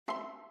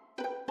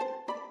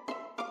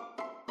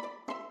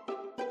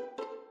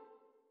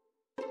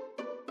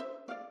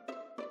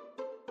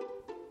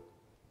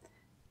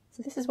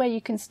So this is where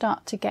you can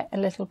start to get a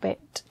little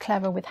bit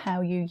clever with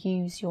how you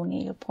use your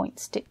needlepoint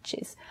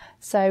stitches.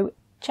 So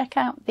check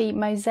out the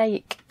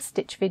mosaic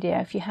stitch video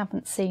if you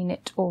haven't seen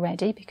it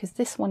already, because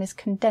this one is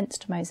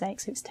condensed mosaic,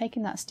 so it's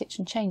taking that stitch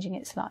and changing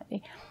it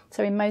slightly.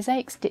 So in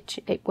mosaic stitch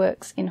it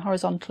works in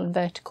horizontal and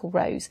vertical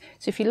rows.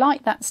 So if you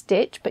like that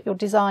stitch but your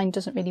design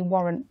doesn't really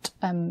warrant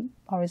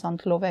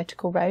horizontal or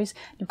vertical rows,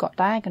 you've got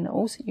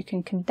diagonals, you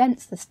can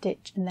condense the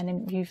stitch and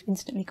then you've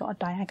instantly got a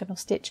diagonal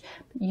stitch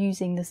but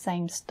using the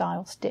same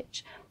style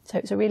stitch. So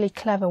it's a really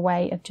clever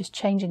way of just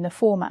changing the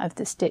format of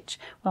the stitch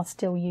while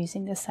still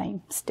using the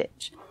same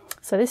stitch.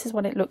 So this is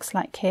what it looks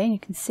like here. You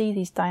can see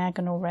these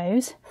diagonal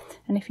rows,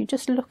 and if you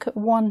just look at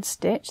one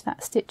stitch,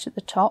 that stitch at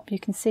the top, you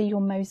can see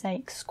your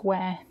mosaic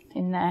square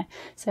in there.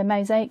 So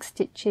mosaic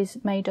stitch is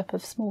made up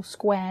of small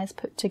squares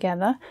put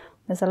together.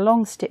 There's a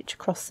long stitch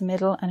across the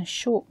middle and a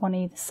short one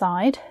either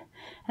side,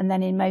 and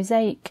then in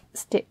mosaic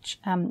stitch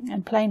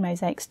and plain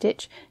mosaic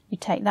stitch, you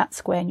take that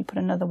square and you put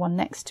another one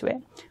next to it.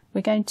 We're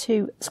going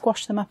to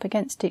squash them up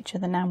against each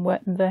other now and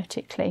work them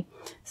vertically.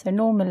 So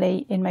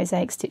normally in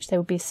mosaic stitch there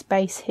would be a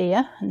space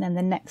here and then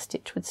the next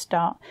stitch would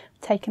start.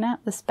 We've taken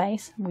out the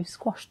space and we've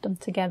squashed them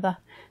together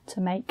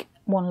to make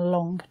one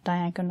long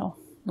diagonal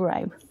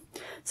row.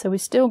 So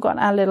we've still got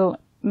our little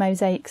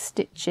mosaic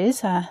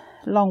stitches, a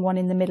long one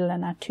in the middle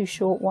and our two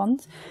short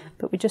ones,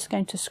 but we're just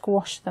going to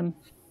squash them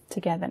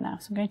together now.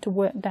 So I'm going to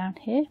work down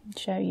here and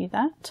show you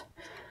that.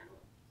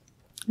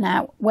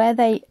 Now where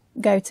they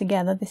go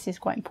together, this is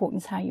quite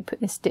important, is how you put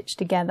this stitch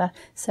together.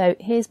 So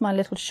here's my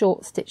little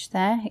short stitch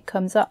there. It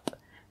comes up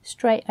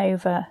straight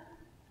over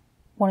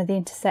one of the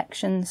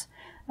intersections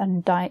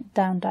and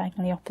down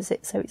diagonally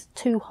opposite, so it's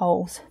two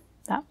holes,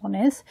 that one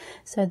is.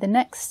 So the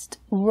next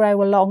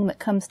row along that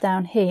comes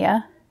down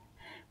here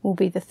will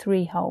be the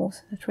three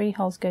holes. The three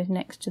holes goes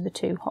next to the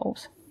two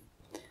holes.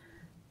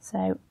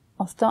 So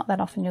I'll start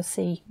that off and you'll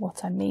see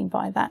what I mean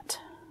by that.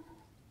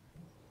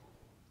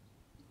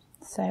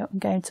 So I'm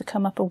going to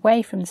come up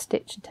away from the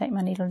stitch and take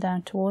my needle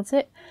down towards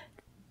it,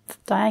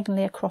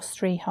 diagonally across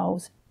three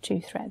holes,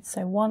 two threads.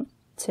 So 1,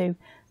 2,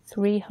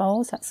 3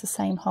 holes, that's the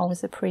same hole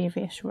as the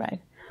previous row.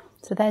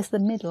 So there's the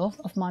middle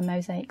of my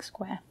mosaic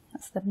square,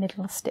 that's the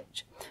middle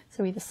stitch.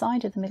 So either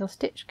side of the middle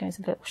stitch goes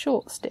a little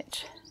short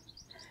stitch.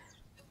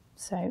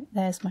 So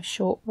there's my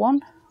short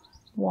one,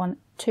 1,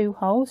 2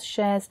 holes,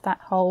 shares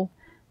that hole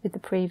with the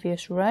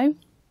previous row.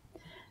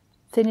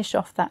 Finish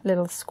off that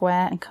little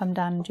square and come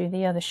down and do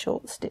the other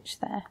short stitch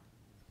there.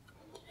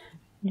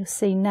 You'll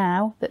see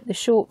now that the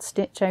short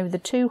stitch over the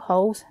two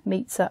holes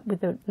meets up with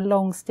the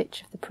long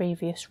stitch of the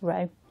previous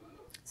row,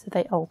 so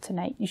they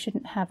alternate. You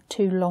shouldn't have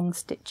two long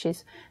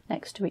stitches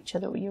next to each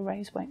other or your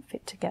rows won't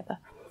fit together.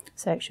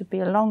 So it should be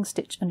a long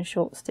stitch and a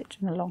short stitch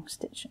and a long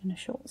stitch and a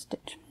short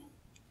stitch.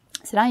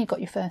 So now you've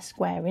got your first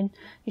square in,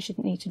 you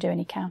shouldn't need to do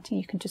any counting,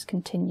 you can just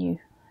continue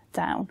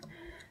down.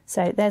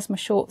 So there's my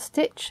short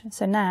stitch.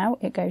 So now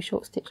it goes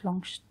short stitch,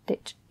 long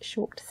stitch,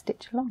 short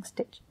stitch, long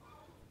stitch.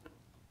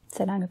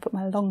 So now I'm going to put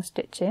my long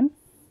stitch in.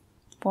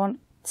 1,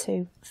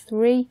 2,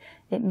 3.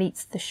 It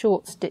meets the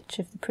short stitch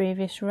of the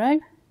previous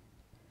row.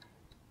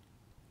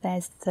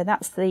 So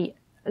that's the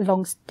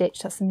long stitch,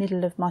 that's the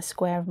middle of my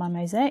square of my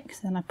mosaic.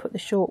 So then I put the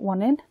short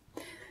one in.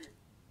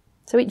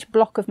 So each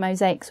block of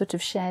mosaic sort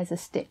of shares a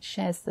stitch,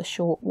 shares the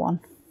short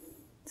one.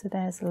 So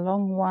there's the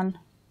long one.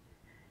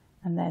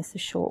 And there's the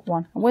short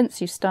one. And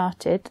once you've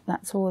started,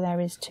 that's all there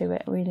is to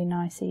it. A really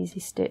nice easy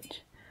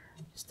stitch,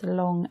 just a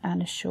long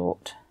and a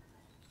short.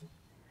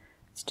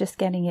 It's just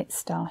getting it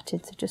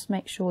started, so just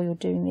make sure you're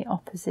doing the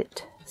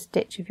opposite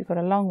stitch. If you've got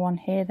a long one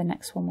here, the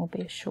next one will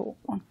be a short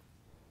one.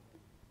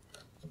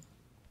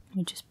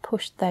 You just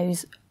push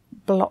those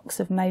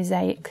blocks of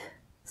mosaic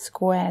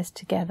squares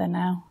together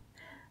now,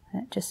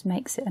 and it just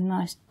makes it a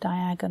nice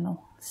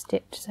diagonal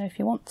stitch. So if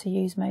you want to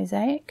use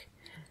mosaic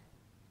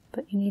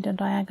but you need a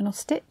diagonal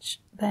stitch,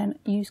 then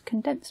use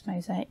condensed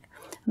mosaic,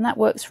 and that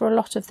works for a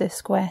lot of the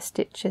square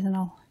stitches, and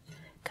I'll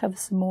cover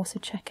some more, so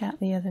check out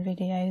the other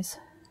videos.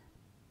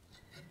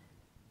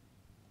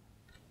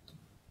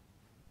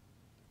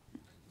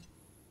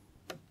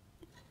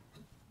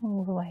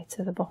 All the way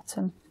to the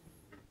bottom.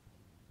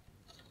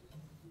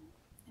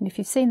 And if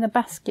you've seen the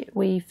basket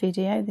weave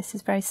video, this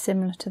is very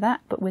similar to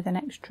that, but with an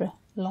extra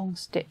long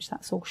stitch.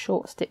 That's all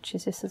short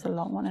stitches. This is a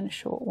long one and a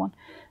short one,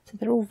 so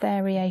they're all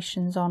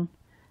variations on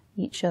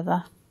each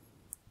other.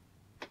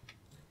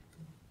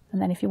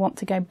 And then if you want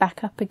to go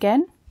back up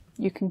again,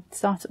 you can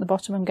start at the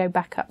bottom and go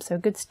back up. So a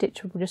good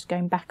stitch will just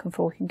going back and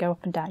forth, you can go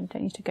up and down, you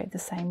don't need to go the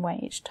same way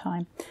each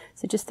time.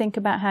 So just think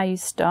about how you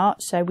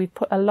start. So we've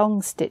put a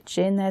long stitch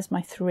in, there's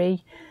my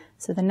 3,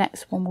 so the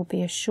next one will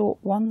be a short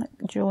one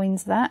that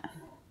joins that,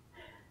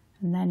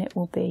 and then it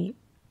will be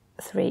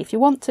 3. If you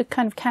want to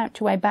kind of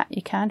count your way back,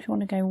 you can. If you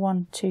want to go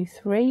 1, 2,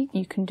 3,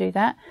 you can do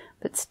that,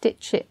 but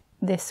stitch it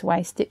this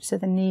way, stitch so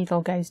the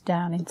needle goes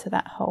down into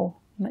that hole.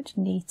 Much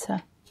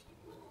neater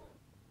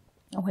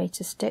way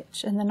to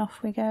stitch, and then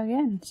off we go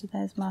again. So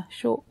there's my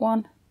short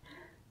one,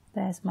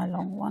 there's my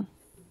long one,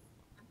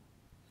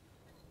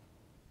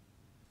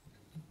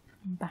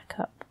 and back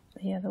up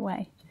the other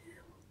way.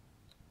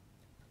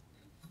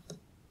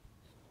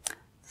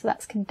 So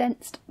that's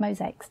condensed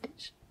mosaic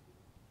stitch.